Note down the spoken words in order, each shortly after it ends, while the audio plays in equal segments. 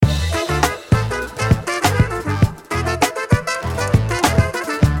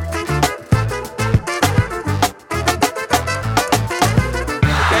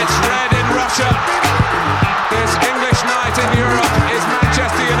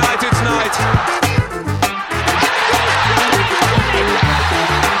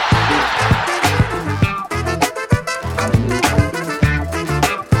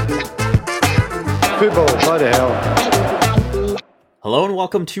the hell? Hello and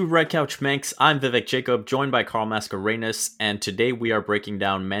welcome to Red Couch Manx. I'm Vivek Jacob, joined by Carl Mascarenas, and today we are breaking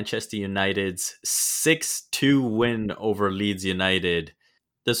down Manchester United's 6-2 win over Leeds United.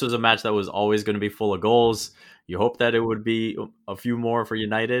 This was a match that was always going to be full of goals. You hope that it would be a few more for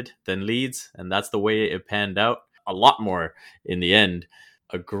United than Leeds, and that's the way it panned out. A lot more in the end.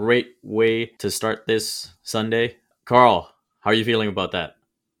 A great way to start this Sunday. Carl, how are you feeling about that?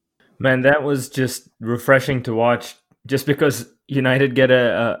 Man, that was just refreshing to watch, just because United get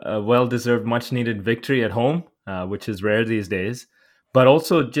a well-deserved, much-needed victory at home, which is rare these days. But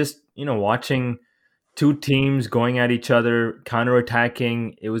also just, watching two teams going at each other,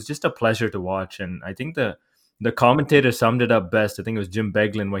 counter-attacking, it was just a pleasure to watch. And I think the commentator summed it up best. I think it was Jim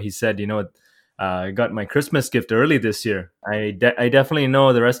Beglin, where he said, I got my Christmas gift early this year. I definitely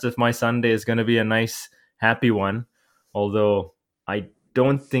know the rest of my Sunday is going to be a nice, happy one, although I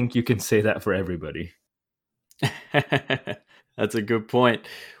don't think you can say that for everybody. That's a good point.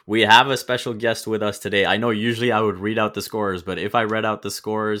 We have a special guest with us today. I know usually I would read out the scores, but if I read out the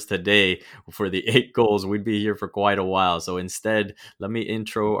scores today for the 8 goals, we'd be here for quite a while. So instead, let me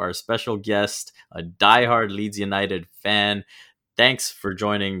intro our special guest, a diehard Leeds United fan. Thanks for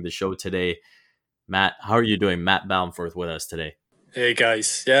joining the show today. Matt, how are you doing? Matt Balmforth with us today. Hey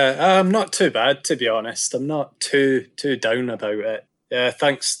guys, I'm not too bad, to be honest. I'm not too down about it. Yeah,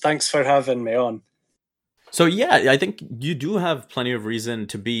 thanks for having me on. So yeah, I think you do have plenty of reason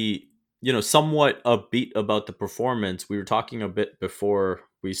to be, somewhat upbeat about the performance. We were talking a bit before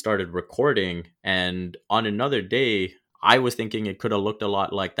we started recording, and on another day, I was thinking it could have looked a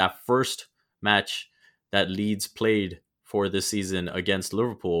lot like that first match that Leeds played for this season against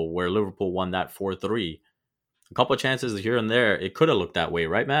Liverpool, where Liverpool won that 4-3. A couple of chances here and there, it could have looked that way,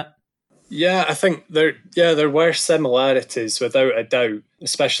 right, Matt? Yeah, I think there were similarities without a doubt,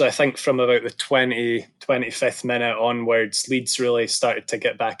 especially I think from about the 25th minute onwards, Leeds really started to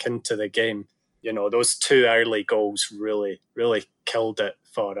get back into the game. Those 2 early goals really, really killed it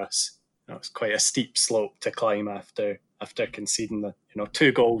for us. It was quite a steep slope to climb after conceding the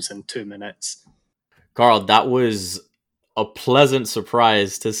 2 goals in 2 minutes. Carl, that was a pleasant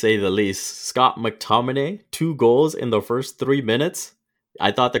surprise to say the least. Scott McTominay, 2 goals in the first 3 minutes.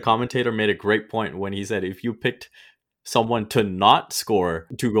 I thought the commentator made a great point when he said if you picked someone to not score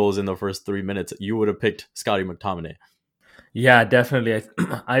 2 goals in the first 3 minutes, you would have picked Scotty McTominay. Yeah, definitely.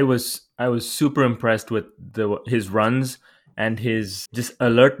 I was super impressed with his runs and his just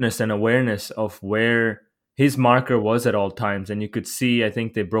alertness and awareness of where his marker was at all times. And you could see, I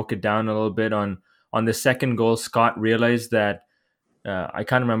think they broke it down a little bit on the second goal. Scott realized that I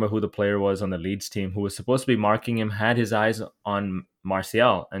can't remember who the player was on the Leeds team who was supposed to be marking him, had his eyes on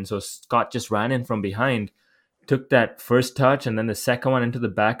Martial. And so Scott just ran in from behind, took that first touch and then the second one into the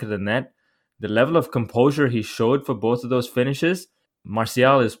back of the net. The level of composure he showed for both of those finishes,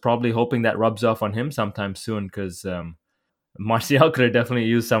 Martial is probably hoping that rubs off on him sometime soon, because Martial could have definitely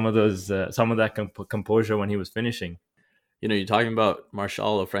used some of that composure when he was finishing. You're talking about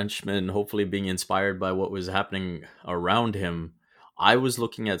Martial, a Frenchman, hopefully being inspired by what was happening around him. I was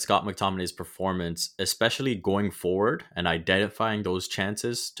looking at Scott McTominay's performance, especially going forward and identifying those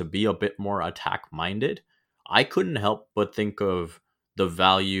chances to be a bit more attack-minded. I couldn't help but think of the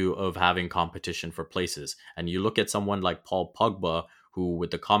value of having competition for places. And you look at someone like Paul Pogba, who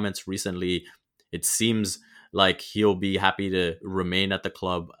with the comments recently, it seems like he'll be happy to remain at the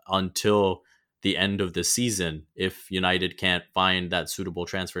club until the end of the season if United can't find that suitable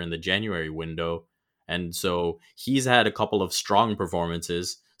transfer in the January window. And so he's had a couple of strong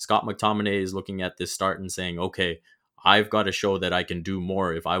performances. Scott McTominay is looking at this start and saying, okay, I've got to show that I can do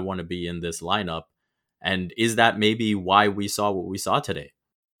more if I want to be in this lineup. And is that maybe why we saw what we saw today?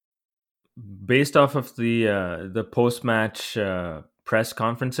 Based off of the post-match press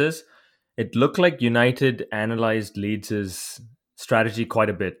conferences, it looked like United analyzed Leeds' strategy quite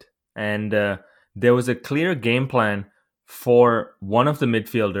a bit. And there was a clear game plan for one of the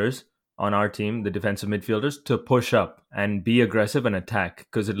midfielders on our team, the defensive midfielders, to push up and be aggressive and attack.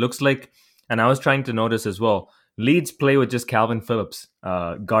 Because it looks like, and I was trying to notice as well, Leeds play with just Calvin Phillips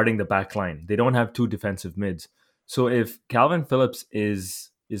guarding the back line. They don't have 2 defensive mids. So if Calvin Phillips is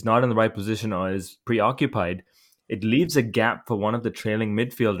not in the right position or is preoccupied, it leaves a gap for one of the trailing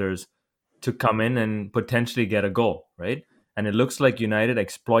midfielders to come in and potentially get a goal, right? And it looks like United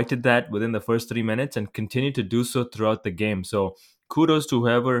exploited that within the first 3 minutes and continued to do so throughout the game. So kudos to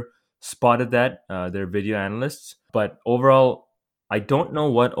whoever spotted that, their video analysts. But overall, I don't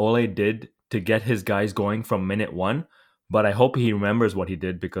know what Ole did to get his guys going from minute 1, but I hope he remembers what he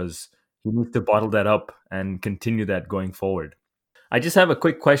did, because he needs to bottle that up and continue that going forward. I just have a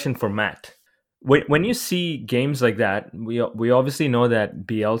quick question for Matt. When you see games like that, we obviously know that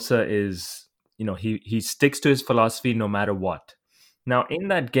Bielsa is, he sticks to his philosophy no matter what. Now, in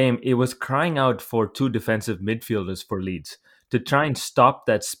that game, it was crying out for two defensive midfielders for Leeds to try and stop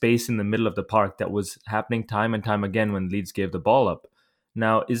that space in the middle of the park that was happening time and time again when Leeds gave the ball up.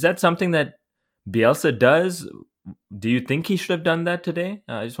 Now, is that something that Bielsa does? Do you think he should have done that today?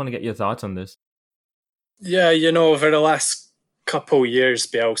 I just want to get your thoughts on this. Yeah, over the last couple years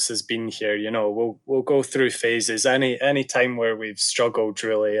Bielsa's been here, we'll go through phases. Any time where we've struggled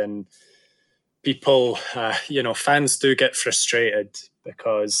really, and people, fans do get frustrated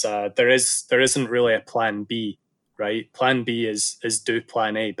because there isn't really a plan B, right? Plan B is do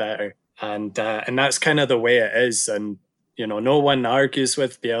plan A better, and that's kind of the way it is. And no one argues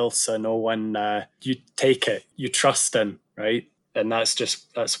with Bielsa. No one. You take it. You trust him, right? And that's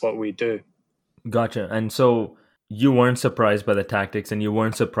what we do. Gotcha. And so you weren't surprised by the tactics, and you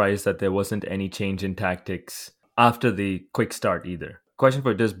weren't surprised that there wasn't any change in tactics after the quick start either. Question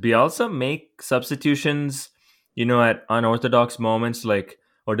for you, does Bielsa make substitutions, at unorthodox moments,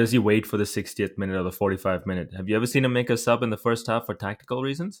 or does he wait for the 60th minute or the 45th minute? Have you ever seen him make a sub in the first half for tactical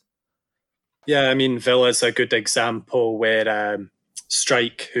reasons? Yeah, I mean, Villa's a good example where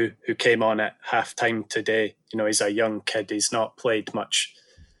Strike, who came on at halftime today, he's a young kid. He's not played much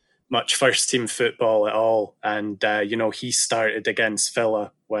first team football at all. And, he started against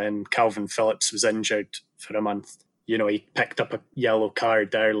Villa when Calvin Phillips was injured for a month. He picked up a yellow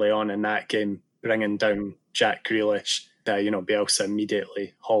card early on in that game, bringing down Jack Grealish. Bielsa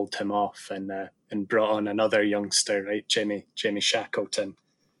immediately hauled him off and brought on another youngster, right? Jamie Shackleton.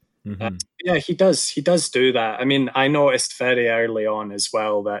 Mm-hmm. Yeah, he does do that. I mean, I noticed very early on as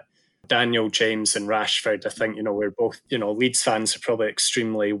well that Daniel James and Rashford, I think, we're both, Leeds fans are probably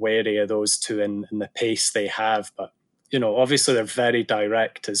extremely wary of those two in the pace they have. But, obviously they're very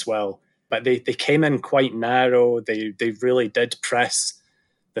direct as well. But they came in quite narrow. They really did press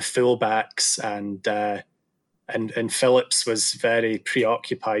the fullbacks, and Phillips was very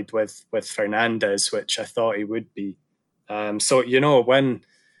preoccupied with Fernandes, which I thought he would be. So, when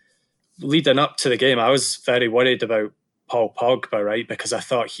leading up to the game, I was very worried about Paul Pogba, right? Because I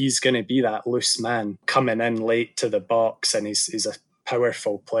thought he's going to be that loose man coming in late to the box, and he's a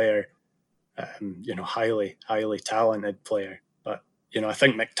powerful player, highly talented player. But I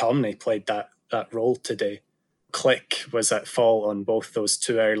think McTominay played that role today. Klich was at fault on both those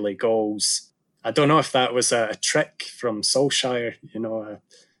two early goals. I don't know if that was a trick from Solskjaer, a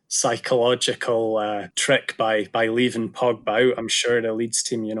psychological trick by leaving Pogba out. I'm sure the Leeds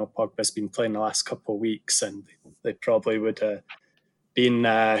team, Pogba's been playing the last couple of weeks, and they probably would have been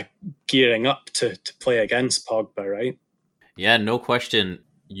gearing up to play against Pogba, right? Yeah, no question.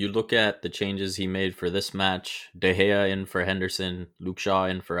 You look at the changes he made for this match: De Gea in for Henderson, Luke Shaw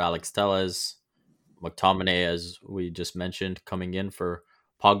in for Alex Telles, McTominay, as we just mentioned, coming in for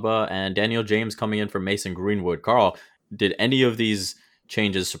Pogba, and Daniel James coming in for Mason Greenwood. Carl, did any of these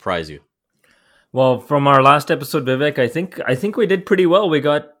changes surprise you? Well, from our last episode, Vivek, I think we did pretty well. We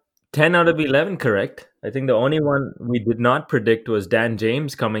got 10 out of 11 correct. I think the only one we did not predict was Dan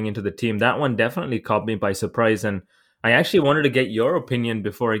James coming into the team. That one definitely caught me by surprise, and I actually wanted to get your opinion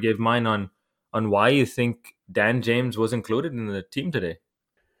before I gave mine on why you think Dan James was included in the team today.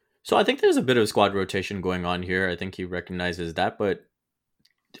 So I think there's a bit of squad rotation going on here. I think he recognizes that, but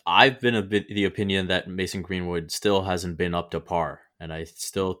I've been the opinion that Mason Greenwood still hasn't been up to par, and I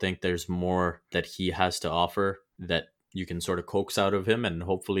still think there's more that he has to offer that you can sort of coax out of him, and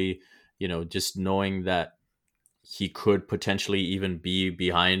hopefully, just knowing that he could potentially even be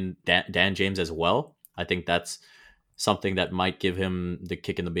behind Dan James as well. I think that's something that might give him the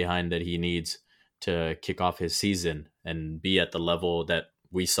kick in the behind that he needs to kick off his season and be at the level that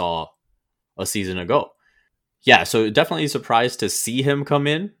we saw a season ago. Yeah, so definitely surprised to see him come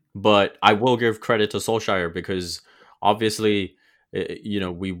in, but I will give credit to Solskjaer because obviously,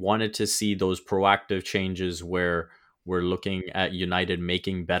 we wanted to see those proactive changes where we're looking at United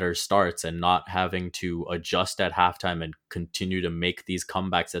making better starts and not having to adjust at halftime and continue to make these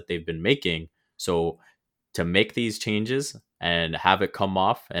comebacks that they've been making. So to make these changes and have it come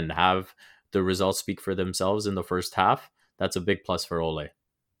off and have the results speak for themselves in the first half, that's a big plus for Ole.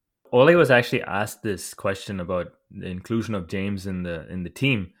 Ole was actually asked this question about the inclusion of James in the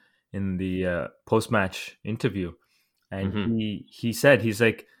team in the post-match interview, and he said, he's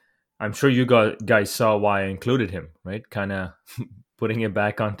like, I'm sure you guys saw why I included him, right? Kind of putting it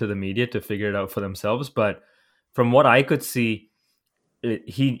back onto the media to figure it out for themselves. But from what I could see,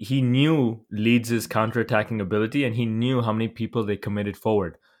 he knew Leeds' counterattacking ability, and he knew how many people they committed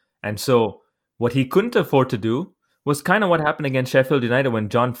forward. And so what he couldn't afford to do was kind of what happened against Sheffield United when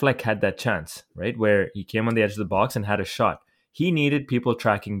John Fleck had that chance, right? Where he came on the edge of the box and had a shot. He needed people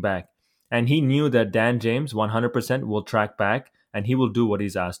tracking back. And he knew that Dan James 100% will track back and he will do what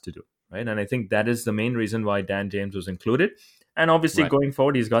he's asked to do, right? And I think that is the main reason why Dan James was included. And obviously, Right. going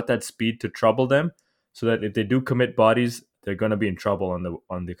forward, he's got that speed to trouble them so that if they do commit bodies, they're going to be in trouble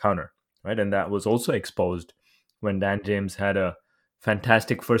on the counter, right? And that was also exposed when Dan James had a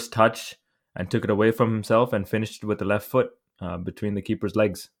fantastic first touch and took it away from himself and finished with the left foot between the keeper's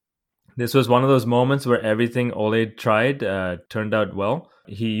legs. This was one of those moments where everything Ole tried turned out well.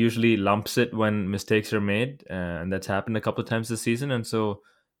 He usually lumps it when mistakes are made, and that's happened a couple of times this season. And so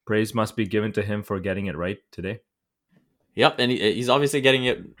praise must be given to him for getting it right today. Yep, and he's obviously getting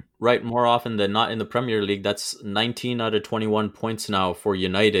it right more often than not in the Premier League. That's 19 out of 21 points now for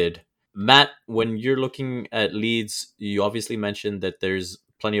United. Matt, when you're looking at Leeds, you obviously mentioned that there's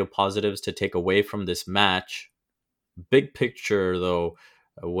plenty of positives to take away from this match. Big picture, though,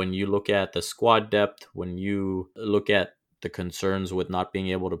 when you look at the squad depth, when you look at the concerns with not being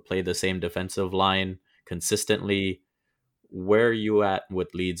able to play the same defensive line consistently, where are you at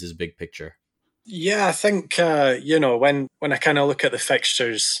with Leeds' big picture? Yeah, I think when I kind of look at the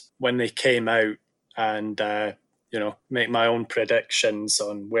fixtures when they came out and make my own predictions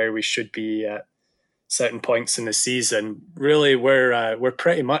on where we should be at certain points in the season, really we're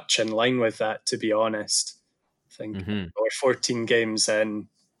pretty much in line with that, to be honest. I think we're 14 games in.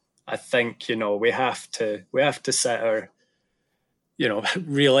 I think we have to set our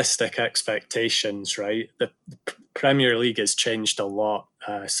realistic expectations, right? The Premier League has changed a lot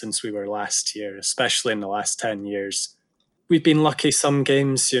since we were last year, especially in the last 10 years. We've been lucky some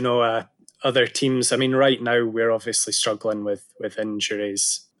games, other teams. I mean, right now we're obviously struggling with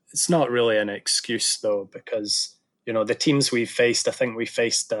injuries. It's not really an excuse though, because the teams we've faced. I think we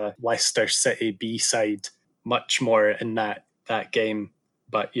faced Leicester City B side much more in that game,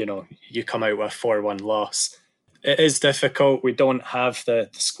 but you come out with a 4-1 loss. It is difficult. We don't have the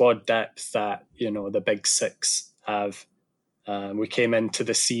squad depth that the big six have. We came into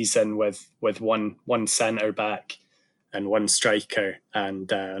the season with one centre back and one striker,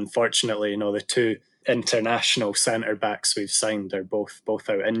 and unfortunately, the two international centre backs we've signed are both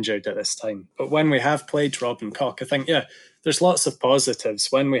out injured at this time. But when we have played Robin Koch, I think there's lots of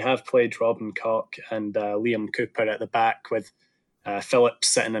positives. When we have played Robin Koch and Liam Cooper at the back with Phillips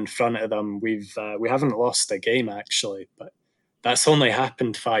sitting in front of them, we haven't lost a game actually, but that's only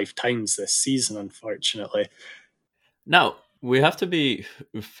happened 5 times this season, unfortunately. Now, we have to be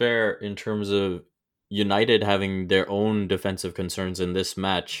fair in terms of United having their own defensive concerns in this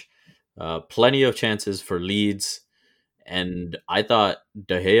match. Plenty of chances for Leeds, and I thought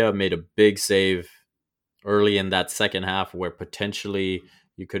De Gea made a big save early in that second half where potentially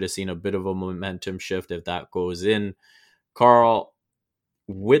you could have seen a bit of a momentum shift if that goes in. Carl,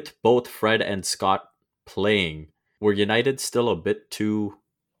 with both Fred and Scott playing, were United still a bit too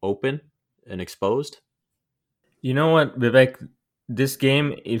open and exposed? You know what, Vivek? This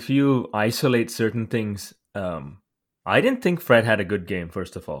game, if you isolate certain things, I didn't think Fred had a good game,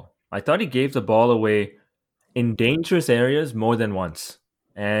 first of all. I thought he gave the ball away in dangerous areas more than once.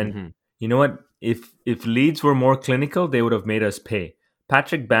 And you know what? If Leeds were more clinical, they would have made us pay.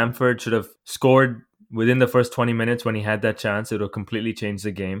 Patrick Bamford should have scored within the first 20 minutes when he had that chance. It would have completely changed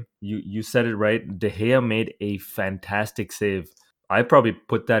the game. You said it right. De Gea made a fantastic save. I probably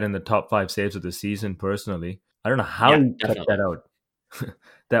put that in the top 5 saves of the season personally. I don't know how he cut that out.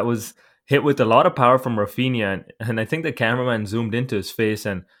 That was hit with a lot of power from Rafinha, and I think the cameraman zoomed into his face,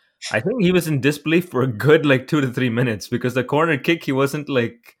 and I think he was in disbelief for a good 2 to 3 minutes, because the corner kick, he wasn't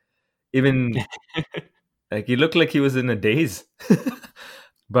even he looked like he was in a daze.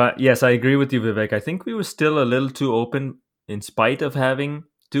 But yes, I agree with you, Vivek. I think we were still a little too open in spite of having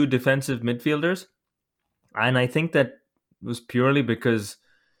 2 defensive midfielders, and I think that was purely because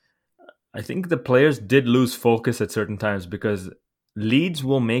I think the players did lose focus at certain times, because Leeds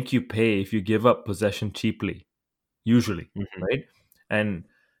will make you pay if you give up possession cheaply, usually, right? And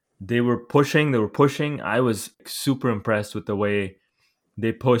they were pushing. I was super impressed with the way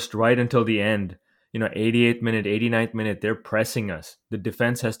they pushed right until the end. 88th minute, 89th minute, they're pressing us. The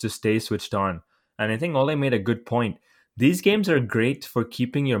defense has to stay switched on. And I think Ole made a good point. These games are great for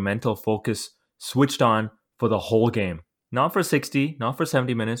keeping your mental focus switched on for the whole game. Not for 60, not for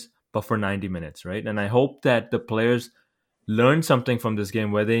 70 minutes, but for 90 minutes, right? And I hope that the players learn something from this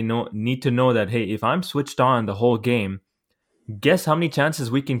game where they need to know that, hey, if I'm switched on the whole game, guess how many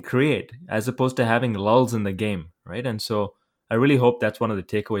chances we can create, as opposed to having lulls in the game, right? And so I really hope that's one of the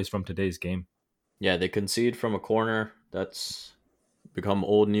takeaways from today's game. Yeah, they concede from a corner. That's become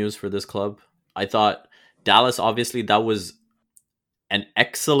old news for this club. I thought Dallas, obviously, that was an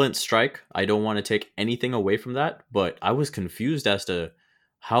excellent strike. I don't want to take anything away from that, but I was confused as to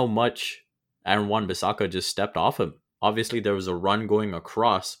how much Aaron Wan-Bissaka just stepped off him. Obviously, there was a run going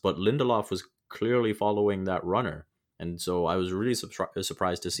across, but Lindelof was clearly following that runner. And so I was really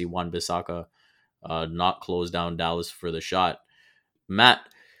surprised to see Wan-Bissaka not close down Dallas for the shot. Matt,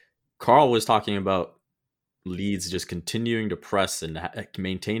 Carl was talking about Leeds just continuing to press and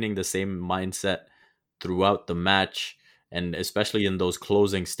maintaining the same mindset throughout the match. And especially in those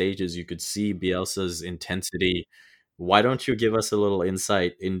closing stages, you could see Bielsa's intensity. Why don't you give us a little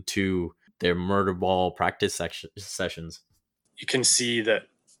insight into their murder ball practice sessions? You can see that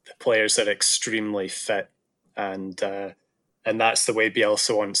the players are extremely fit, and that's the way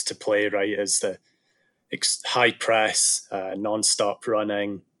Bielsa wants to play. Right, is the high press, non-stop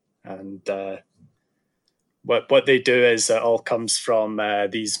running, and what they do is it all comes from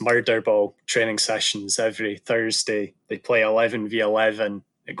these murder ball training sessions every Thursday. They play 11v11.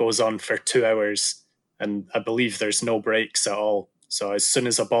 It goes on for 2 hours, and I believe there's no breaks at all. So as soon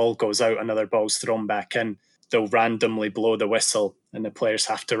as a ball goes out, another ball's thrown back in. They'll randomly blow the whistle, and the players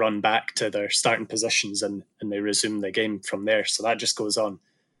have to run back to their starting positions, and they resume the game from there. So that just goes on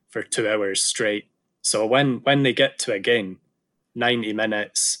for 2 hours straight. So when they get to a game, 90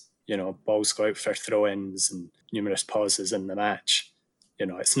 minutes, balls go out for throw-ins and numerous pauses in the match.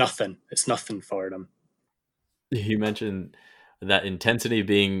 It's nothing. It's nothing for them. You mentioned that intensity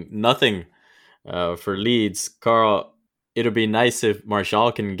being nothing for Leeds. Carl, it'll be nice if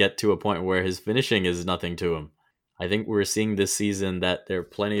Martial can get to a point where his finishing is nothing to him. I think we're seeing this season that there are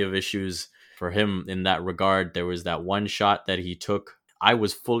plenty of issues for him in that regard. There was that one shot that he took. I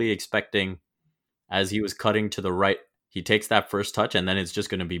was fully expecting, as he was cutting to the right, he takes that first touch and then it's just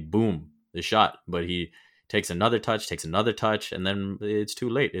going to be boom, the shot. But he takes another touch, and then it's too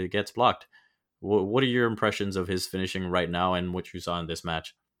late. It gets blocked. What are your impressions of his finishing right now and what you saw in this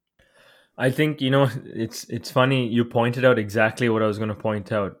match? I think, it's funny. You pointed out exactly what I was going to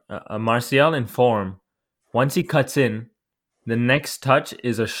point out. Martial in form, once he cuts in, the next touch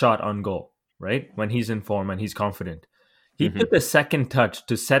is a shot on goal, right? When he's in form and he's confident. He took a second touch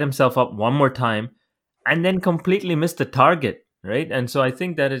to set himself up one more time and then completely missed the target, right? And so I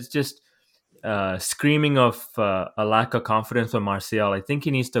think that is just screaming of a lack of confidence from Martial. I think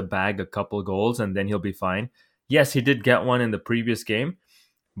he needs to bag a couple goals and then he'll be fine. Yes, he did get one in the previous game,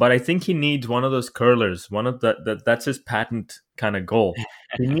 but I think he needs one of those curlers. That's his patent kind of goal.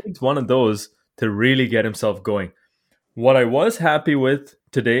 He needs one of those to really get himself going. What I was happy with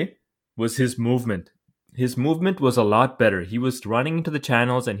today was his movement. His movement was a lot better. He was running into the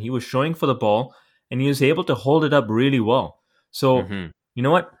channels and he was showing for the ball and he was able to hold it up really well. So, you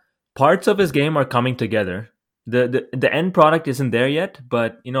know what? Parts of his game are coming together. The end product isn't there yet,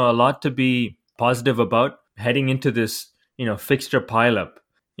 but, a lot to be positive about heading into this, fixture pileup.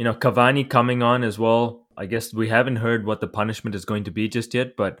 Cavani coming on as well. I guess we haven't heard what the punishment is going to be just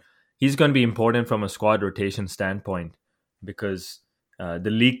yet, but he's going to be important from a squad rotation standpoint because the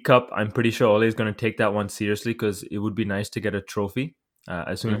League Cup, I'm pretty sure Ole is going to take that one seriously because it would be nice to get a trophy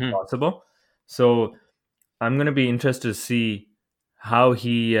as soon as possible. So I'm going to be interested to see how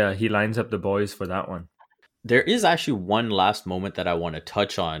he lines up the boys for that one. There is actually one last moment that I want to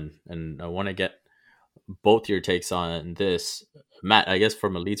touch on, and I want to get both your takes on this. Matt, I guess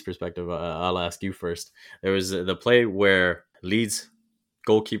from a Leeds perspective, I'll ask you first. There was the play where Leeds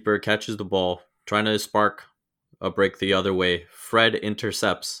goalkeeper catches the ball, trying to spark a break the other way. Fred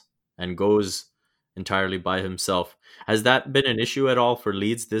intercepts and goes entirely by himself. Has that been an issue at all for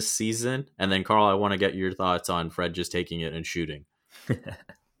Leeds this season? And then, Carl, I want to get your thoughts on Fred just taking it and shooting.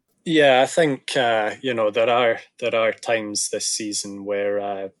 Yeah, I think there are times this season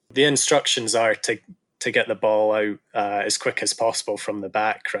where the instructions are to get the ball out as quick as possible from the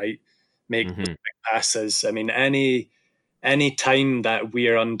back, right? Make quick passes. I mean, any time that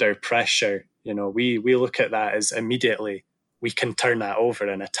we're under pressure, we look at that as immediately we can turn that over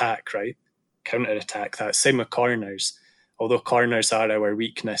and attack, right? Counter attack that. Same with corners, although corners are our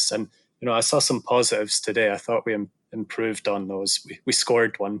weakness. And I saw some positives today. I thought we improved on those. We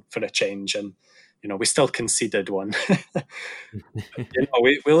scored one for a change, and we still conceded one.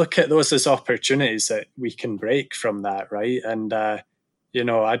 We look at those as opportunities that we can break from that, right? And I don't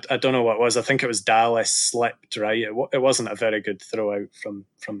know what it was. I think it was Dallas slipped, right? It wasn't a very good throw out from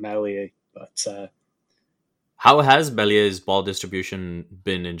Meslier, but how has Bellier's ball distribution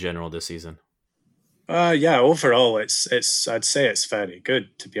been in general this season? Yeah, overall, it's I'd say it's very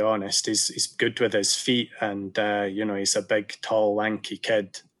good, to be honest. He's good with his feet, and he's a big, tall, lanky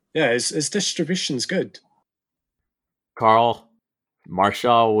kid. Yeah, his distribution's good. Carl,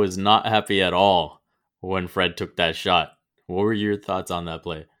 Martial was not happy at all when Fred took that shot. What were your thoughts on that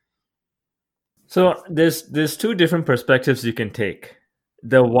play? So there's two different perspectives you can take.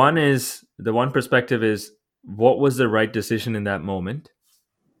 The one perspective is what was the right decision in that moment,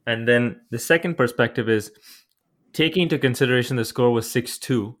 and then the second perspective is taking into consideration the score was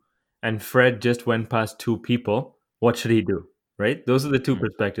 6-2 and Fred just went past two people. What should he do? Right? Those are the two Mm.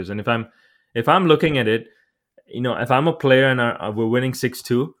 perspectives. And if I'm looking at it, if I'm a player and we're winning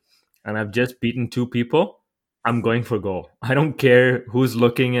 6-2 and I've just beaten two people, I'm going for goal. I don't care who's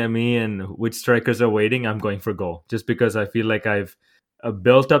looking at me and which strikers are waiting. I'm going for goal just because I feel like I've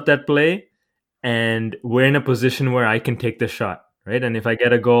built up that play and we're in a position where I can take the shot, right? And if I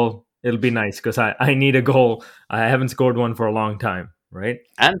get a goal, it'll be nice because I need a goal. I haven't scored one for a long time, right?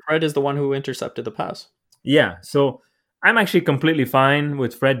 And Fred is the one who intercepted the pass. Yeah, so I'm actually completely fine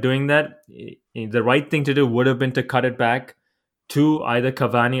with Fred doing that. The right thing to do would have been to cut it back to either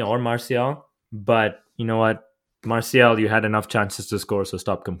Cavani or Martial. But you know what? Martial, you had enough chances to score, so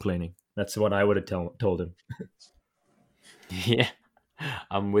stop complaining. That's what I would have told him. Yeah,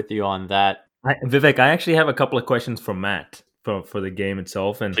 I'm with you on that. Vivek, I actually have a couple of questions for Matt for the game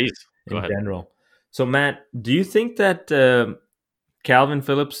itself and Please go in ahead. general. So, Matt, do you think that Calvin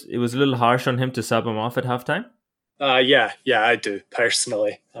Phillips, it was a little harsh on him to sub him off at halftime? Yeah, I do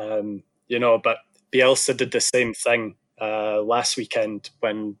personally. But Bielsa did the same thing last weekend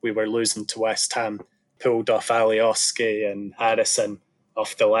when we were losing to West Ham. Pulled off Alioski and Harrison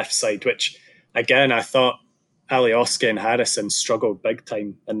off the left side, which again I thought Alioski and Harrison struggled big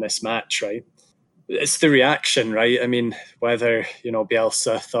time in this match. Right, it's the reaction, right? I mean, whether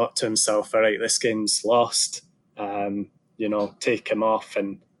Bielsa thought to himself, "All right, this game's lost," take him off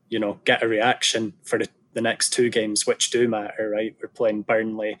and get a reaction for the next two games, which do matter, right? We're playing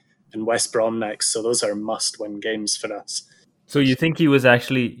Burnley and West Brom next, so those are must-win games for us. So you think he was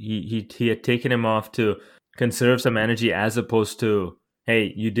actually he had taken him off to conserve some energy as opposed to,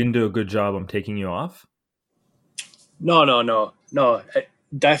 hey, you didn't do a good job, I'm taking you off? No.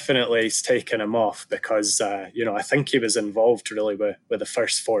 Definitely he's taken him off because I think he was involved really with the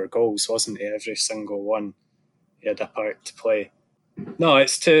first four goals, wasn't he? Every single one he had a part to play. No,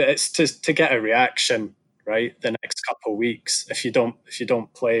 it's to get a reaction, right? The next couple of weeks. If you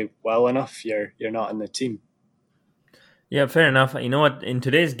don't play well enough, you're not in the team. Yeah, fair enough. You know what? In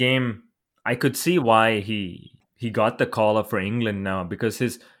today's game, I could see why he got the call up for England now because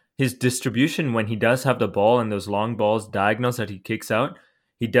his distribution when he does have the ball and those long balls, diagonals that he kicks out,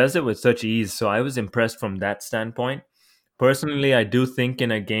 he does it with such ease. So I was impressed from that standpoint. Personally, I do think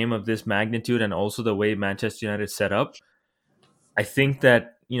in a game of this magnitude and also the way Manchester United set up, I think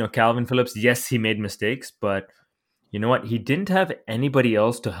that, Calvin Phillips, yes, he made mistakes, but you know what? He didn't have anybody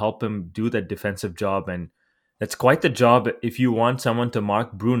else to help him do that defensive job. And that's quite the job if you want someone to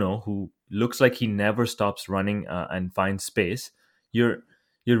mark Bruno, who looks like he never stops running and finds space. You're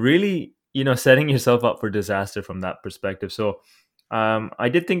really, setting yourself up for disaster from that perspective. So I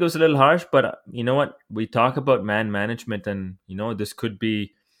did think it was a little harsh, but you know what? We talk about man management and, this could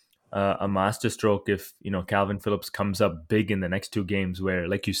be a masterstroke if Calvin Phillips comes up big in the next two games where,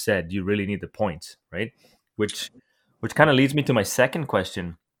 like you said, you really need the points, right? Which kind of leads me to my second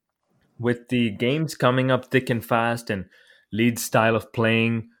question. With the games coming up thick and fast and Leeds' style of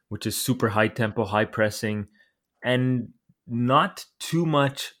playing, which is super high tempo, high pressing, and not too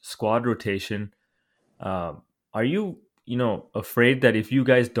much squad rotation, are you afraid that if you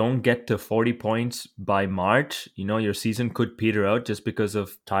guys don't get to 40 points by March, your season could peter out just because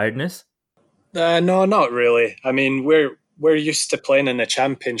of tiredness? No, not really. I mean, we're used to playing in the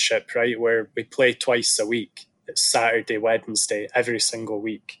championship, right? Where we play twice a week. It's Saturday, Wednesday, every single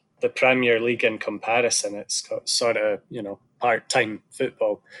week. The Premier League, in comparison, it's sort of part-time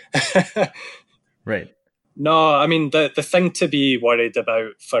football. Right. No, I mean the thing to be worried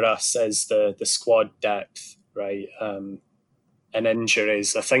about for us is the squad depth, right? And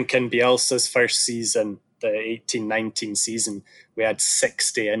injuries. I think in Bielsa's first season, the 18-19 season, we had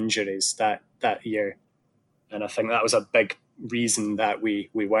 60 injuries that year. And I think that was a big reason that we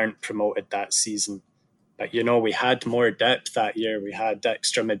weren't promoted that season. But we had more depth that year. We had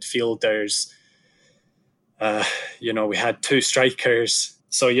extra midfielders. We had two strikers.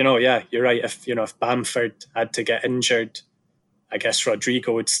 So yeah, you're right. If Bamford had to get injured, I guess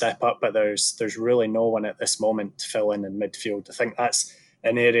Rodrigo would step up. But there's really no one at this moment to fill in midfield. I think that's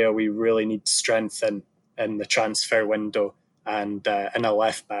an area we really need to strengthen in the transfer window and in a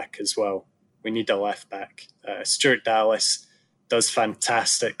left back as well. We need a left back. Stuart Dallas does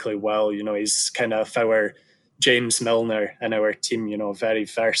fantastically well. He's kind of our James Milner in our team. Very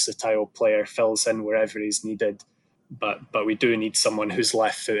versatile player, fills in wherever he's needed. but we do need someone who's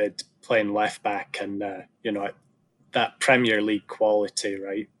left-footed playing left back, and that Premier League quality,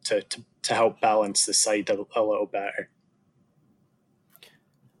 right, to help balance the side a little better.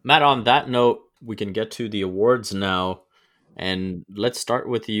 Matt, on that note, we can get to the awards now. And let's start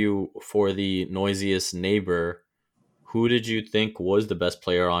with you for the noisiest neighbor. Who did you think was the best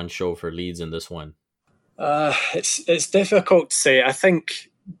player on show for Leeds in this one? It's difficult to say. I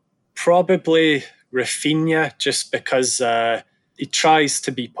think probably Rafinha, just because he tries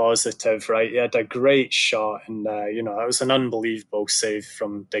to be positive, right? He had a great shot, and it was an unbelievable save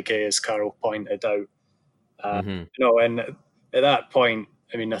from De Gea, as Carol pointed out. And at that point,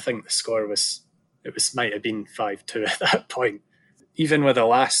 I mean, I think the score might have been 5-2 at that point. Even with the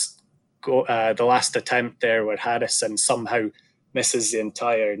last attempt there, where Harrison somehow misses the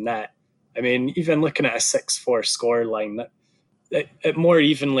entire net. I mean, even looking at a 6-4 scoreline, it more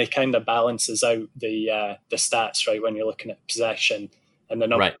evenly kind of balances out the stats, right? When you're looking at possession and the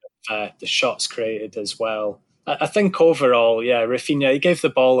number of the shots created as well. I think overall, yeah, Rafinha, he gave the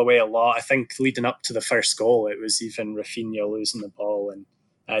ball away a lot. I think leading up to the first goal, it was even Rafinha losing the ball, and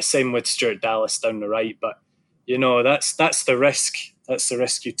same with Stuart Dallas down the right. But that's the risk. That's the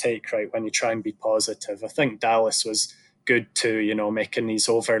risk you take, right, when you try and be positive. I think Dallas was good too, making these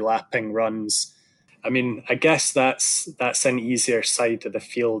overlapping runs. I mean, I guess that's an easier side of the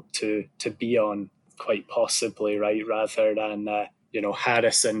field to be on, quite possibly, right, rather than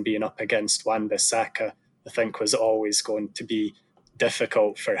Harrison being up against Wan-Bissaka. I think was always going to be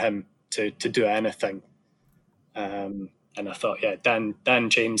difficult for him to do anything. And I thought, yeah, Dan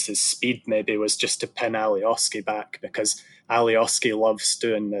James's speed maybe was just to pin Alioski back, because Alioski loves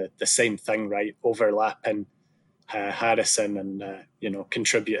doing the same thing, right, overlapping Harrison and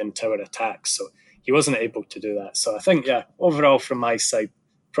contributing to our attacks. So he wasn't able to do that. So I think, yeah, overall from my side,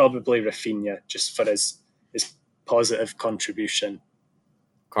 probably Rafinha, just for his positive contribution.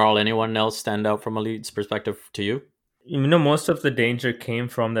 Carl, anyone else stand out from a Leeds perspective to you? Most of the danger came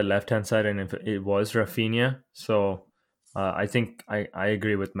from the left-hand side, and it was Rafinha. So I think I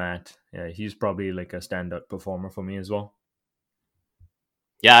agree with Matt. Yeah, he's probably like a standout performer for me as well.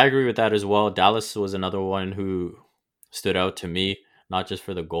 Yeah, I agree with that as well. Dallas was another one who stood out to me, not just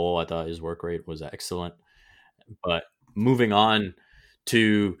for the goal. I thought his work rate was excellent. But moving on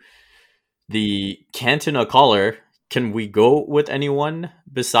to the Cantona collar, can we go with anyone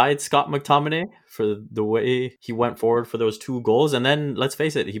besides Scott McTominay for the way he went forward for those 2 goals? And then, let's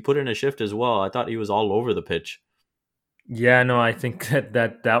face it, he put in a shift as well. I thought he was all over the pitch. Yeah, no, I think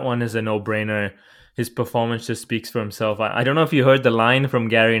that one is a no-brainer. His performance just speaks for himself. I don't know if you heard the line from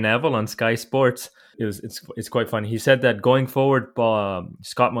Gary Neville on Sky Sports. It's quite funny. He said that going forward,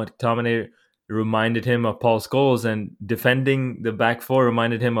 Scott McTominay reminded him of Paul Scholes, and defending the back four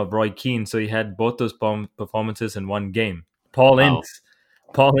reminded him of Roy Keane. So he had both those performances in one game. Paul Ince,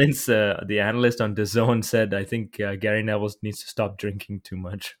 the analyst on DAZN, said, I think Gary Neville needs to stop drinking too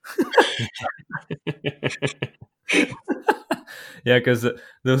much. Yeah, because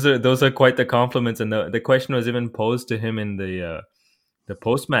those are quite the compliments, and the question was even posed to him in the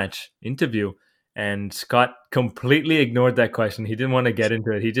post-match interview, and Scott completely ignored that question. He didn't want to get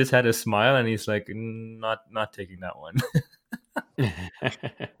into it. He just had a smile, and he's like, not taking that one.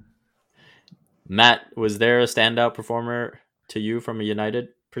 Matt, was there a standout performer to you from a United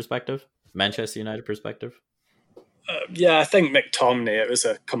perspective, Manchester United perspective? Yeah, I think McTominay, it was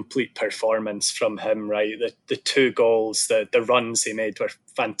a complete performance from him, right? The 2 goals, the runs he made were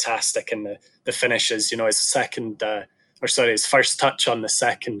fantastic, and the finishes, his first touch on the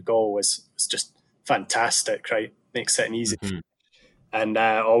second goal was just fantastic, right? Makes it an easy. And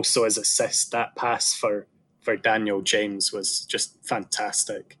also his assist, that pass for Daniel James was just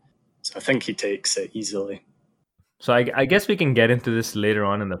fantastic. So I think he takes it easily. So I guess we can get into this later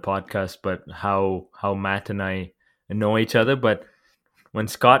on in the podcast, but how Matt and I know each other. But when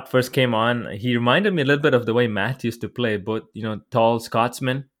Scott first came on, he reminded me a little bit of the way Matt used to play. Both, tall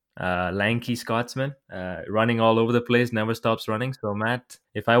Scotsman, lanky Scotsman, running all over the place, never stops running. So Matt,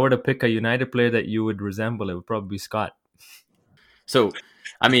 if I were to pick a United player that you would resemble, it would probably be Scott. So,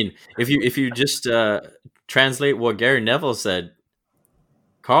 I mean, if you just translate what Gary Neville said,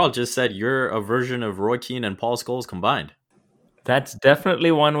 Carl just said you're a version of Roy Keane and Paul Scholes combined. That's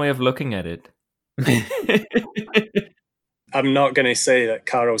definitely one way of looking at it. I'm not going to say that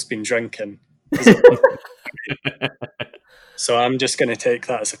Carl's been drinking. So I'm just going to take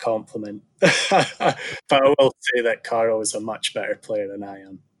that as a compliment. But I will say that Carl is a much better player than I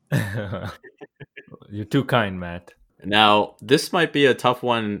am. You're too kind, Matt. Now, this might be a tough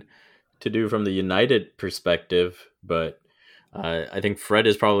one to do from the United perspective, but I think Fred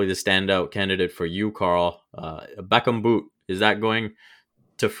is probably the standout candidate for you, Carl. A Beckham boot, is that going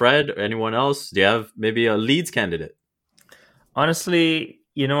to Fred or anyone else? Do you have maybe a Leeds candidate? Honestly,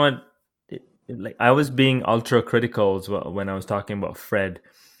 you know what? Like I was being ultra critical as well when I was talking about Fred.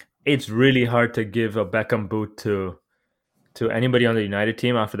 It's really hard to give a Beckham boot to anybody on the United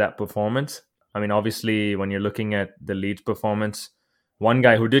team after that performance. I mean, obviously, when you're looking at the Leeds performance, one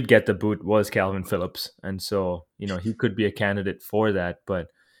guy who did get the boot was Calvin Phillips, and so he could be a candidate for that. But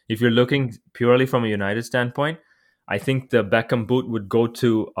if you're looking purely from a United standpoint, I think the Beckham boot would go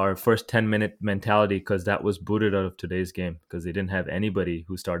to our first 10-minute mentality because that was booted out of today's game because they didn't have anybody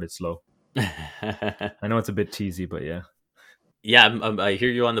who started slow. I know it's a bit cheesy, but yeah. Yeah, I hear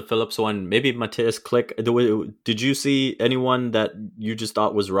you on the Phillips one. Maybe Matthias Klick. Did you see anyone that you just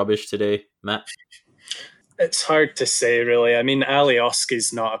thought was rubbish today, Matt? It's hard to say, really. I mean,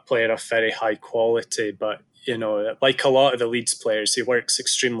 Alioski's not a player of very high quality, but like a lot of the Leeds players, he works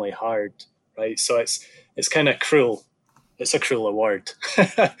extremely hard, right? So it's kind of cruel. It's a cruel award.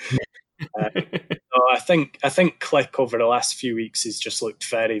 So I think Klick over the last few weeks he's just looked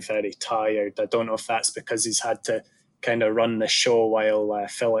very, very tired. I don't know if that's because he's had to kind of run the show while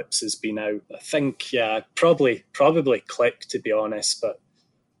Phillips has been out. I think probably Klick, to be honest, but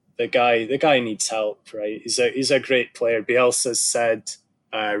the guy needs help, right? He's a great player. Bielsa's said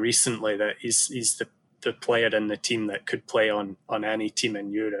recently that he's the player in the team that could play on any team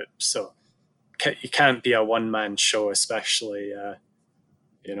in Europe. So you can't be a one-man show, especially.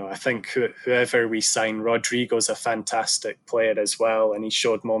 I think whoever we sign, Rodrigo's a fantastic player as well, and he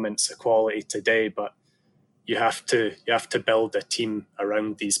showed moments of quality today. But you have to build a team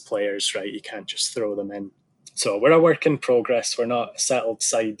around these players, right? You can't just throw them in. So we're a work in progress. We're not a settled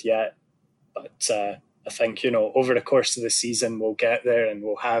side yet, but I think over the course of the season we'll get there, and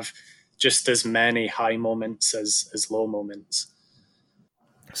we'll have just as many high moments as low moments.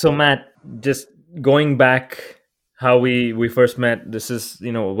 So Matt, just going back how we first met, this is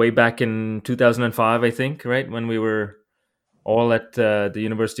way back in 2005, I think, right, when we were all at the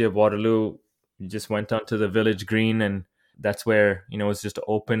University of Waterloo. We just went onto the village green, and that's where it's just an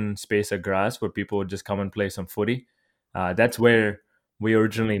open space of grass where people would just come and play some footy. That's where we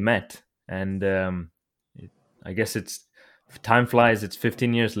originally met, and I guess time flies. It's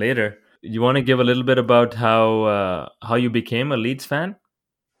 15 years later. You want to give a little bit about how you became a Leeds fan?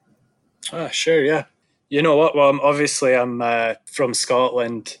 Sure, yeah. You know what? Well, obviously I'm from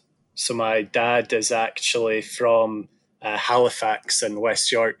Scotland, so my dad is actually from Halifax in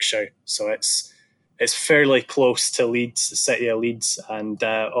West Yorkshire. So it's fairly close to Leeds, the city of Leeds. And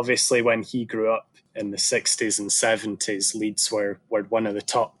obviously, when he grew up in the 60s and 70s, Leeds were one of the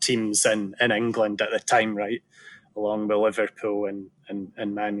top teams in England at the time, right? Along with Liverpool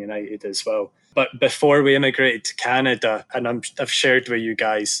and Man United as well. But before we immigrated to Canada, and I've shared with you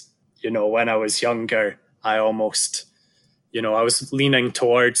guys, when I was younger, I almost, I was leaning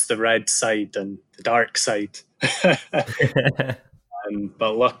towards the red side and the dark side.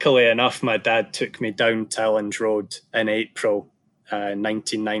 But luckily enough, my dad took me down to Elland Road in April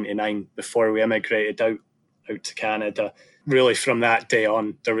 1999 before we immigrated out to Canada. Really, from that day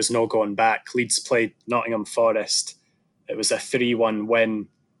on, there was no going back. Leeds played Nottingham Forest. It was a 3-1 win,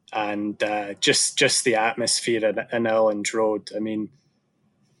 and just the atmosphere in Elland Road. I mean,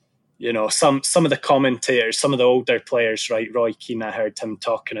 some of the commentators, some of the older players, right? Roy Keane, I heard him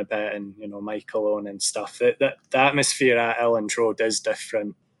talking about, and Michael Owen and stuff. The atmosphere at Elland Road is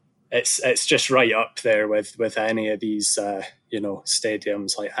different. It's just right up there with any of these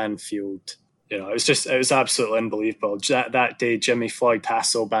stadiums like Anfield. It was absolutely unbelievable. That day, Jimmy Floyd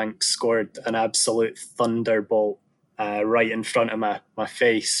Hasselbank scored an absolute thunderbolt right in front of my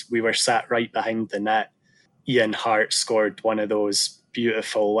face. We were sat right behind the net. Ian Hart scored one of those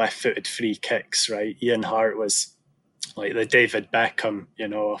beautiful left-footed free kicks, right? Ian Hart was like the David Beckham,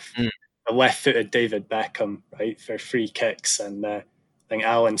 the left-footed David Beckham, right, for free kicks. And I think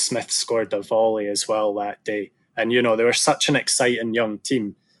Alan Smith scored a volley as well that day. And, they were such an exciting young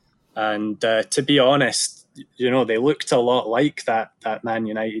team. And to be honest, they looked a lot like that Man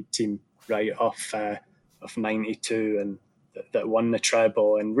United team, right, of 92 and that won the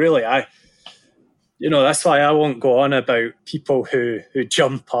treble. And really, that's why I won't go on about people who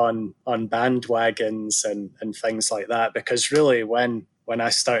jump on bandwagons and things like that, because really when I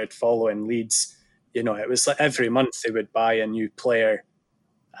started following Leeds, it was like every month they would buy a new player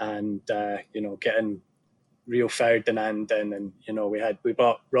and getting Rio Ferdinand in, and we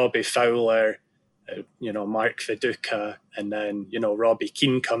bought Robbie Fowler, Mark Viduka, and then Robbie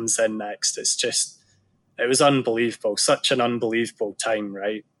Keane comes in next. It was unbelievable, such an unbelievable time,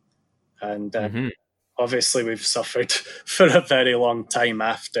 right? And obviously we've suffered for a very long time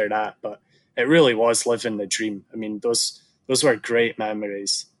after that, but it really was living the dream. I mean, those were great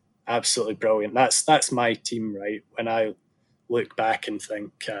memories, absolutely brilliant. That's my team, right? When I look back and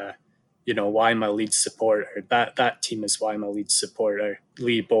think, why I'm a Leeds supporter. That team is why I'm a Leeds supporter.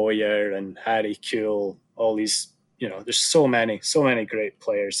 Lee Bowyer and Harry Kewell, all these, there's so many great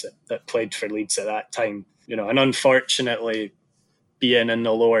players that played for Leeds at that time. And unfortunately, being in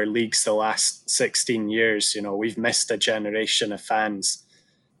the lower leagues the last 16 years, we've missed a generation of fans.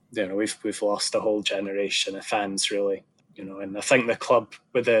 We've lost a whole generation of fans, really. And I think the club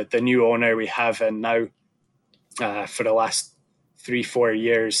with the new owner we have in now, for the last 3-4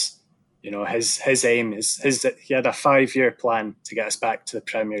 years, his aim is he had a 5-year plan to get us back to the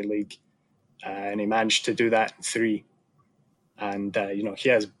Premier League, and he managed to do that in 3. And he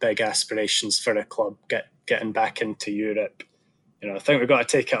has big aspirations for the club getting back into Europe. I think we've got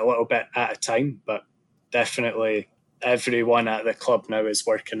to take it a little bit at a time, but definitely everyone at the club now is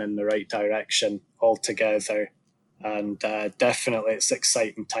working in the right direction all together, and definitely it's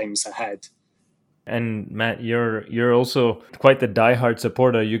exciting times ahead. And Matt, you're also quite the diehard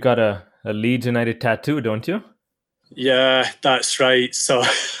supporter. You got a Leeds United tattoo, don't you? Yeah, that's right. So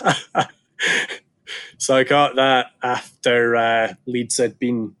so I got that after Leeds had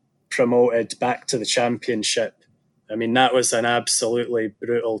been promoted back to the Championship. I mean, that was an absolutely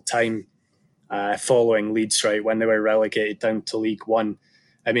brutal time following Leeds, right, when they were relegated down to League One.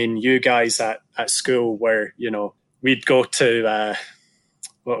 I mean, you guys at school were, we'd go to,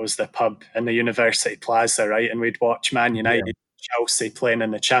 what was the pub in the University Plaza, right? And we'd watch Man United, Chelsea playing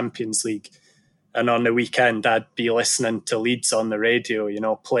in the Champions League. And on the weekend, I'd be listening to Leeds on the radio,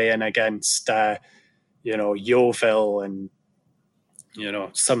 playing against, Yeovil and,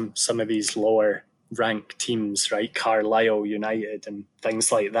 some of these lower ranked teams, right? Carlisle United and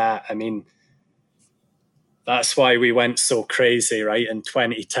things like that. I mean, that's why we went so crazy, right, in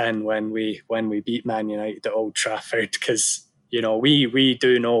 2010 when we beat Man United at Old Trafford, because we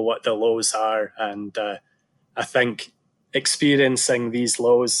do know what the lows are, and I think experiencing these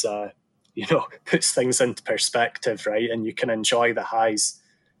lows, puts things into perspective, right, and you can enjoy the highs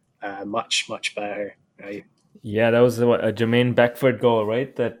much better, right? Yeah, that was a Jermaine Beckford goal,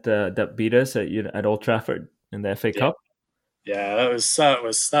 right? That beat us at Old Trafford in the FA Cup. Yeah, that was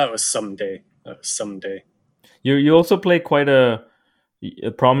someday. That was someday. You also play quite a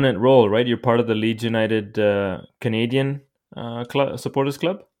prominent role, right? You're part of the Leeds United Canadian supporters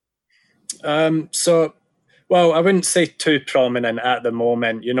club. So, well, I wouldn't say too prominent at the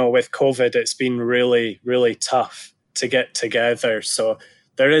moment. With COVID, it's been really, really tough to get together. So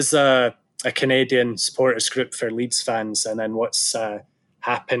there is a Canadian supporters group for Leeds fans, and then what's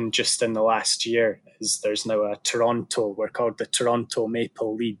happened just in the last year is there's now a Toronto. We're called the Toronto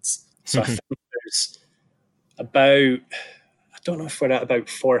Maple Leeds. So I think there's about, I don't know if we're at about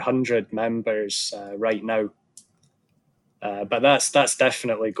 400 members right now. But that's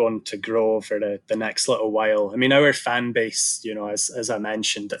definitely going to grow over the next little while. I mean, our fan base, as I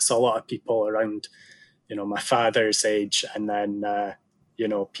mentioned, it's a lot of people around, my father's age, and then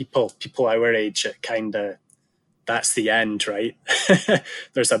people our age. It kind of, that's the end, right?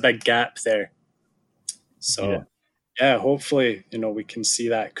 There's a big gap there. So yeah, hopefully, we can see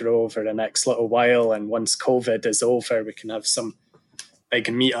that grow over the next little while, and once COVID is over, we can have some big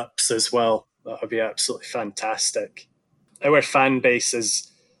meetups as well. That would be absolutely fantastic. Our fan base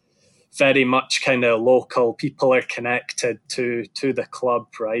is very much kind of local. People are connected to the club,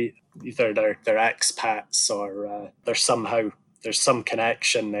 right? Either they're expats or there's some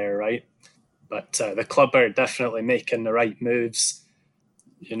connection there, right? But the club are definitely making the right moves.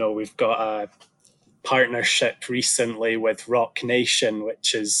 We've got a partnership recently with Rock Nation,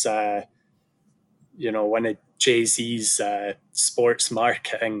 which is one of Jay-Z's sports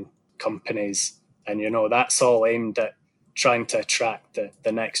marketing companies, and that's all aimed at trying to attract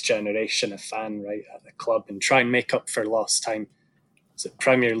the next generation of fan, right, at the club, and try and make up for lost time. So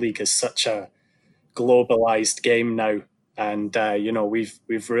Premier League is such a globalized game now, and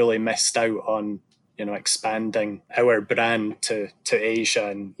we've really missed out on expanding our brand to Asia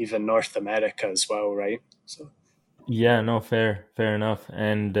and even North America as well, right? So yeah, no, fair enough.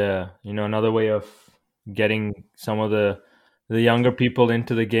 And another way of getting some of the younger people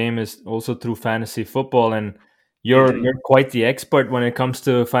into the game is also through fantasy football, and you're quite the expert when it comes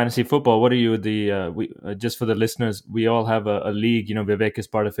to fantasy football. What are you, just for the listeners, we all have a league, Vivek is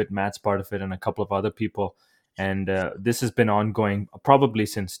part of it, Matt's part of it, and a couple of other people, and this has been ongoing probably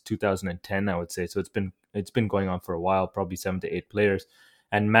since 2010, I would say. So it's been going on for a while, probably 7 to 8 players,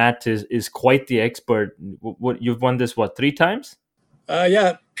 and Matt is quite the expert. What you've won this 3 times?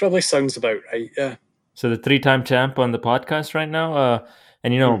 yeah, probably sounds about right. Yeah. So the 3-time champ on the podcast right now,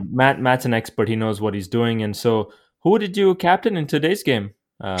 and Matt's an expert. He knows what he's doing. And so, who did you captain in today's game,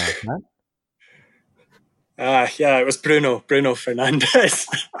 Matt? Yeah, it was Bruno Fernandes.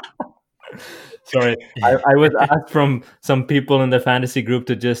 Sorry, I was asked from some people in the fantasy group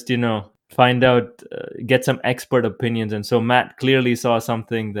to just find out, get some expert opinions, and so Matt clearly saw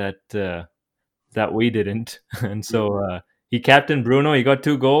something that we didn't, and so he captained Bruno. He got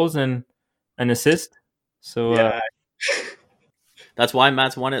 2 goals and an assist. So Yeah, That's why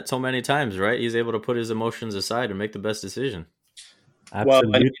Matt's won it so many times, right? He's able to put his emotions aside and make the best decision. well,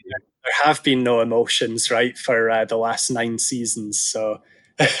 and absolutely. there have been no emotions, right, for the last 9 seasons. So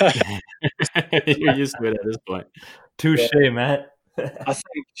You're used to it at this point. Touche, Matt. I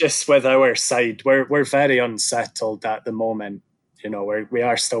think just with our side, we're very unsettled at the moment. We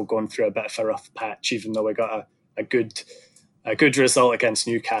are still going through a bit of a rough patch, even though we got a good result against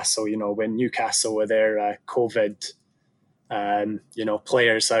Newcastle. When Newcastle were their COVID,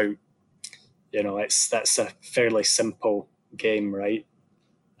 players out. That's a fairly simple game, right?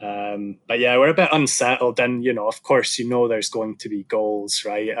 But yeah, we're a bit unsettled, and of course, there's going to be goals,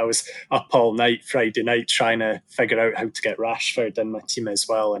 right? I was up all night Friday night trying to figure out how to get Rashford in my team as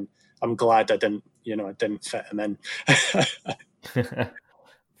well, and I'm glad I didn't fit him in.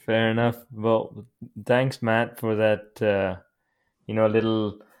 Fair enough. Well, thanks, Matt, for that.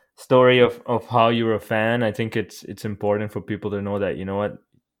 Little story of how you're a fan. I think it's important for people to know that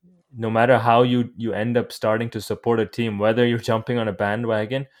no matter how you end up starting to support a team, whether you're jumping on a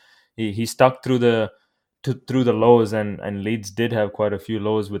bandwagon, he stuck through the lows, and Leeds did have quite a few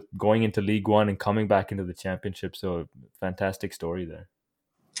lows with going into League One and coming back into the Championship. So fantastic story there.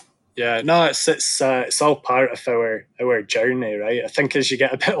 Yeah, no, it's all part of our journey, right? I think as you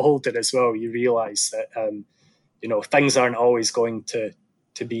get a bit older as well, you realise that things aren't always going to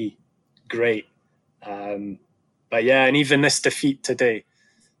be great. But yeah, and even this defeat today,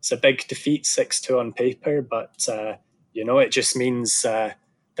 it's a big defeat, 6-2 on paper, but it just means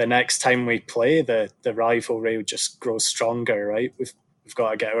the next time we play, the rivalry will just grow stronger, right? We've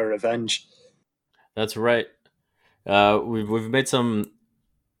got to get our revenge. That's right. We've made some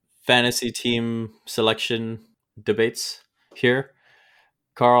fantasy team selection debates here.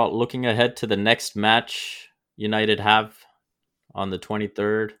 Carl, looking ahead to the next match United have on the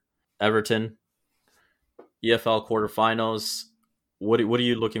 23rd, Everton, EFL quarterfinals. What are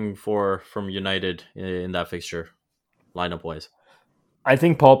you looking for from United in that fixture, lineup wise? I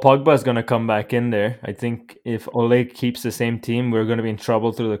think Paul Pogba is going to come back in there. I think if Ole keeps the same team, we're going to be in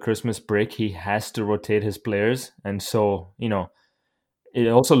trouble through the Christmas break. He has to rotate his players. And so, it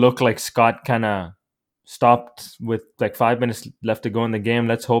also looked like Scott kind of stopped with like 5 minutes left to go in the game.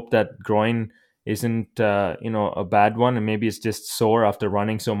 Let's hope that groin isn't, a bad one. And maybe it's just sore after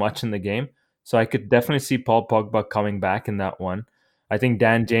running so much in the game. So I could definitely see Paul Pogba coming back in that one. I think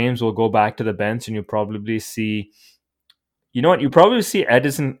Dan James will go back to the bench, and you probably see... You know what? You probably see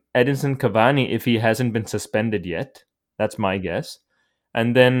Edinson Cavani if he hasn't been suspended yet. That's my guess.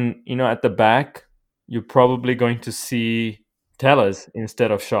 And then, at the back, you're probably going to see Tellez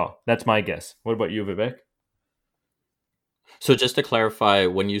instead of Shaw. That's my guess. What about you, Vivek? So just to clarify,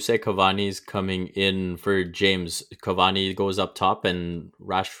 when you say Cavani's coming in for James, Cavani goes up top and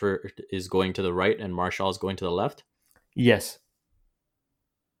Rashford is going to the right and Martial is going to the left? Yes.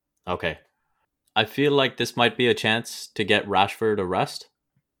 Okay. I feel like this might be a chance to get Rashford a rest,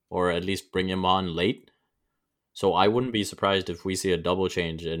 or at least bring him on late. So I wouldn't be surprised if we see a double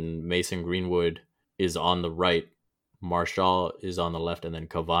change and Mason Greenwood is on the right, Martial is on the left, and then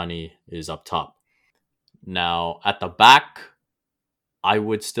Cavani is up top. Now, at the back, I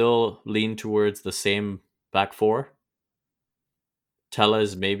would still lean towards the same back four.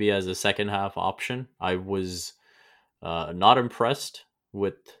 Tellez maybe as a second half option. I was not impressed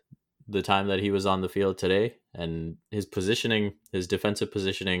with the time that he was on the field today, and his positioning, his defensive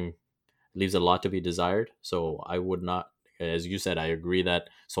positioning, leaves a lot to be desired. So I would not, as you said, I agree that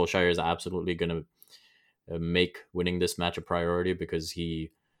Solskjaer is absolutely going to make winning this match a priority because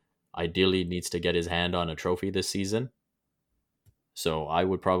he ideally needs to get his hand on a trophy this season. So I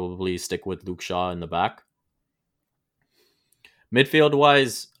would probably stick with Luke Shaw in the back. Midfield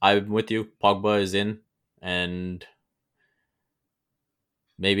wise, I'm with you. Pogba is in, and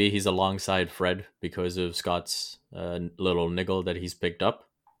maybe he's alongside Fred because of Scott's little niggle that he's picked up.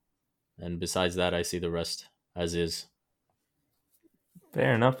 And besides that, I see the rest as is.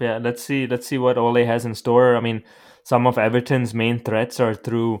 Fair enough. Yeah, let's see what Ole has in store. I mean, some of Everton's main threats are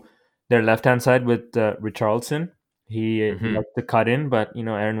through their left-hand side with Richarlison. He likes to cut in, but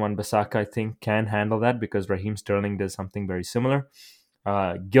Aaron Wan-Bissaka, I think, can handle that because Raheem Sterling does something very similar.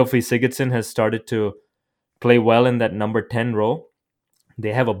 Gylfi Sigurdsson has started to play well in that number 10 role.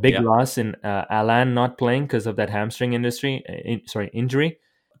 They have a big Yeah. loss in Alan not playing because of that hamstring injury.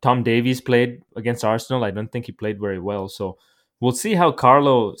 Tom Davies played against Arsenal. I don't think he played very well. So we'll see how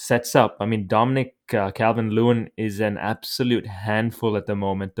Carlo sets up. I mean, Dominic Calvert-Lewin is an absolute handful at the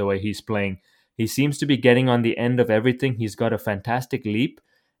moment, the way he's playing. He seems to be getting on the end of everything. He's got a fantastic leap,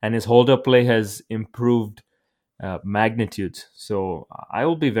 and his hold-up play has improved magnitudes. So I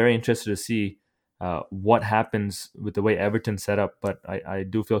will be very interested to see what happens with the way Everton set up. But I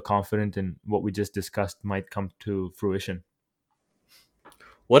do feel confident in what we just discussed might come to fruition.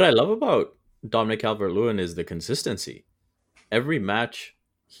 What I love about Dominic Calvert-Lewin is the consistency. Every match,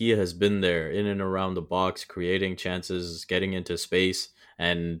 he has been there in and around the box, creating chances, getting into space.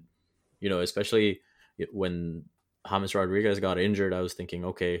 And, especially when James Rodriguez got injured, I was thinking,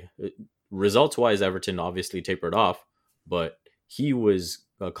 okay, results wise, Everton obviously tapered off, but he was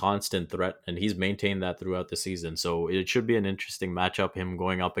a constant threat and he's maintained that throughout the season. So it should be an interesting matchup, him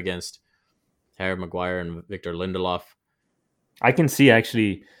going up against Harry Maguire and Victor Lindelof. I can see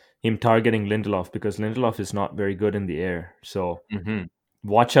actually him targeting Lindelof because Lindelof is not very good in the air. So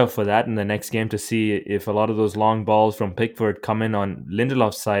watch out for that in the next game to see if a lot of those long balls from Pickford come in on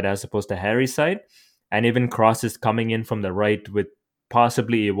Lindelof's side as opposed to Harry's side, and even crosses coming in from the right with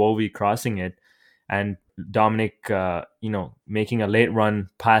possibly Iwobi crossing it, and Dominic, making a late run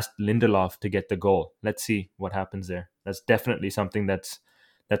past Lindelof to get the goal. Let's see what happens there. That's definitely something that's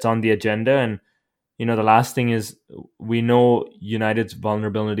on the agenda. And the last thing is we know United's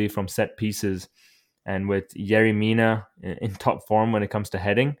vulnerability from set pieces, and with Yerry Mina in top form when it comes to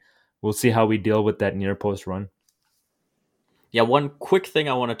heading, we'll see how we deal with that near post run. Yeah, one quick thing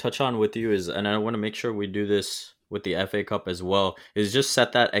I want to touch on with you is, and I want to make sure we do this with the FA Cup as well, is just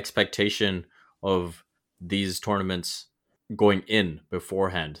set that expectation of these tournaments going in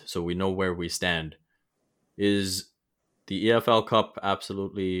beforehand so we know where we stand. Is the EFL Cup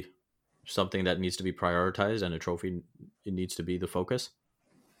absolutely something that needs to be prioritized and a trophy, it needs to be the focus?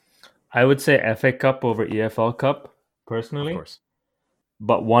 I would say FA Cup over EFL Cup, personally. Of course.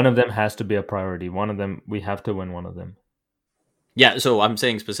 But one of them has to be a priority. One of them, we have to win one of them. Yeah, so I'm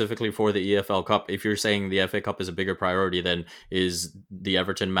saying specifically for the EFL Cup, if you're saying the FA Cup is a bigger priority, then is the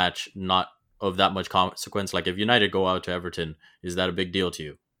Everton match not of that much consequence? Like if United go out to Everton, is that a big deal to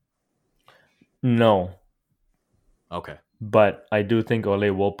you? No. Okay. But I do think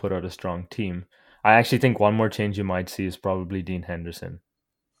Ole will put out a strong team. I actually think one more change you might see is probably Dean Henderson.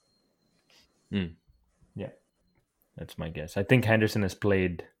 Yeah, that's my guess. I think Henderson has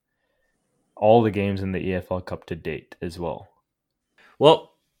played all the games in the EFL Cup to date as well.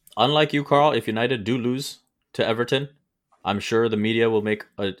 Well, unlike you, Carl, if United do lose to Everton, I'm sure the media will make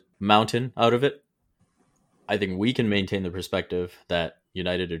a mountain out of it. I think we can maintain the perspective that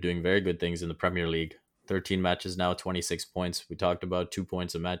United are doing very good things in the Premier League. 13 matches now, 26 points. We talked about 2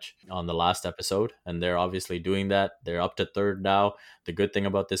 points a match on the last episode, and they're obviously doing that. They're up to third now. The good thing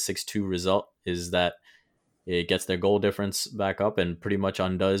about this 6-2 result is that it gets their goal difference back up and pretty much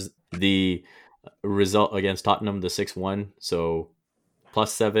undoes the result against Tottenham, the 6-1. So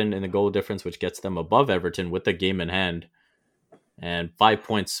 +7 in the goal difference, which gets them above Everton with the game in hand, and 5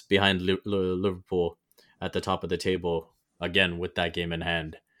 points behind Liverpool at the top of the table, again with that game in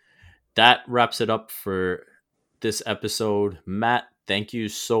hand. That wraps it up for this episode. Matt, thank you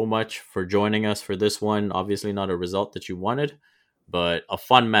so much for joining us for this one. Obviously not a result that you wanted, but a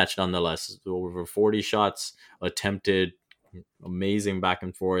fun match nonetheless. Over 40 shots attempted, amazing back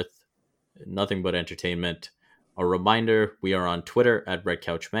and forth, nothing but entertainment. A reminder, we are on Twitter at Red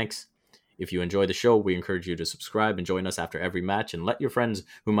Couch Manx. If you enjoy the show, we encourage you to subscribe and join us after every match, and let your friends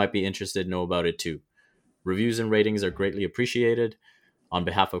who might be interested know about it too. Reviews and ratings are greatly appreciated. On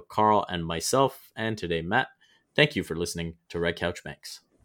behalf of Carl and myself, and today Matt, thank you for listening to Red Couch Manx.